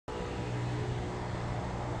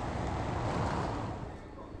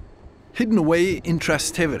Hidden away in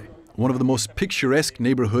Trastevere, one of the most picturesque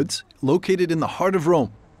neighborhoods located in the heart of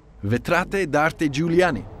Rome, Vetrate D'arte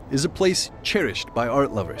Giuliani is a place cherished by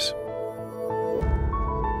art lovers.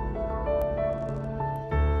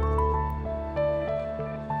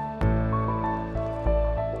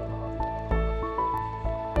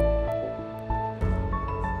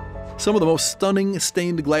 Some of the most stunning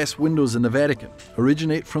stained glass windows in the Vatican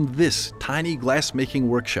originate from this tiny glass-making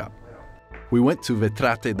workshop. We went to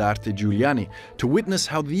Vetrate D'arte Giuliani to witness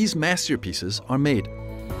how these masterpieces are made.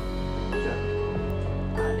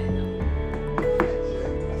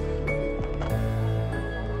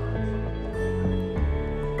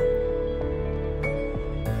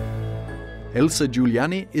 Elsa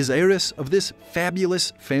Giuliani is heiress of this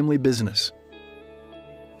fabulous family business.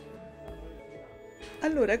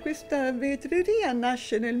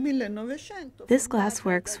 This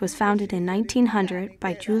glassworks was founded in 1900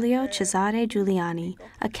 by Giulio Cesare Giuliani,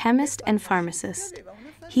 a chemist and pharmacist.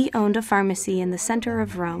 He owned a pharmacy in the center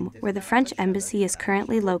of Rome, where the French embassy is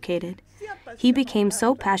currently located. He became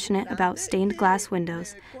so passionate about stained glass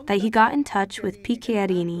windows that he got in touch with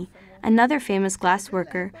Picchiarini, another famous glass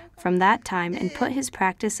worker from that time, and put his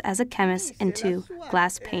practice as a chemist into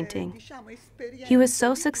glass painting. He was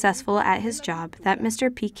so successful at his job that Mr.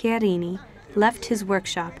 Picchiarini left his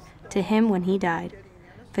workshop to him when he died.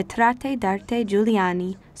 Vetrate D'arte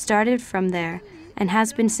Giuliani started from there and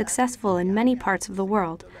has been successful in many parts of the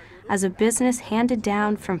world as a business handed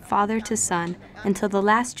down from father to son until the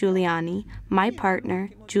last Giuliani, my partner,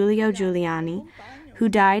 Giulio Giuliani, who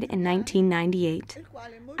died in 1998.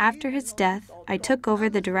 After his death, I took over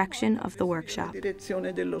the direction of the workshop.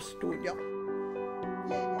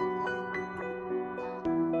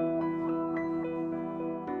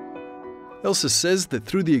 Elsa says that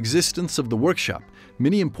through the existence of the workshop,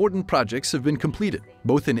 many important projects have been completed,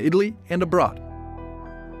 both in Italy and abroad.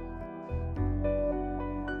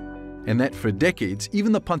 And that for decades,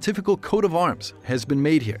 even the pontifical coat of arms has been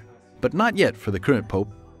made here, but not yet for the current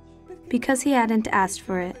pope. Because he hadn't asked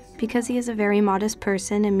for it, because he is a very modest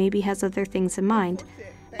person and maybe has other things in mind.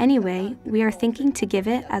 Anyway, we are thinking to give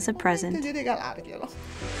it as a present.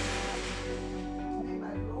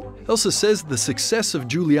 Elsa says the success of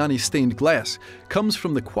Giuliani stained glass comes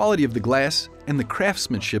from the quality of the glass and the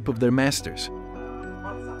craftsmanship of their masters.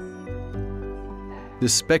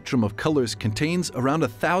 This spectrum of colors contains around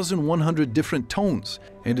 1,100 different tones,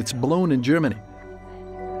 and it's blown in Germany.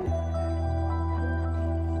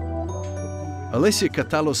 Alessia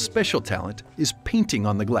Catallo's special talent is painting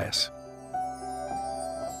on the glass.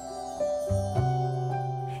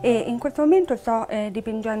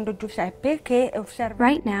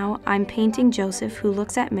 Right now, I'm painting Joseph, who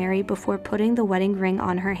looks at Mary before putting the wedding ring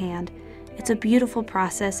on her hand. It's a beautiful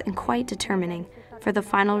process and quite determining for the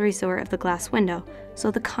final resort of the glass window, so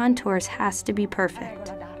the contours has to be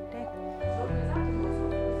perfect.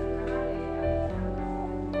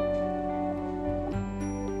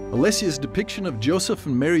 Alessia's depiction of Joseph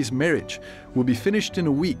and Mary's marriage will be finished in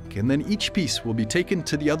a week, and then each piece will be taken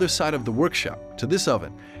to the other side of the workshop, to this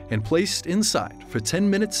oven, and placed inside for 10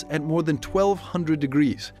 minutes at more than 1,200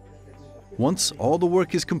 degrees. Once all the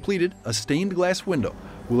work is completed, a stained glass window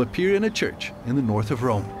will appear in a church in the north of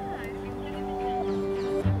Rome.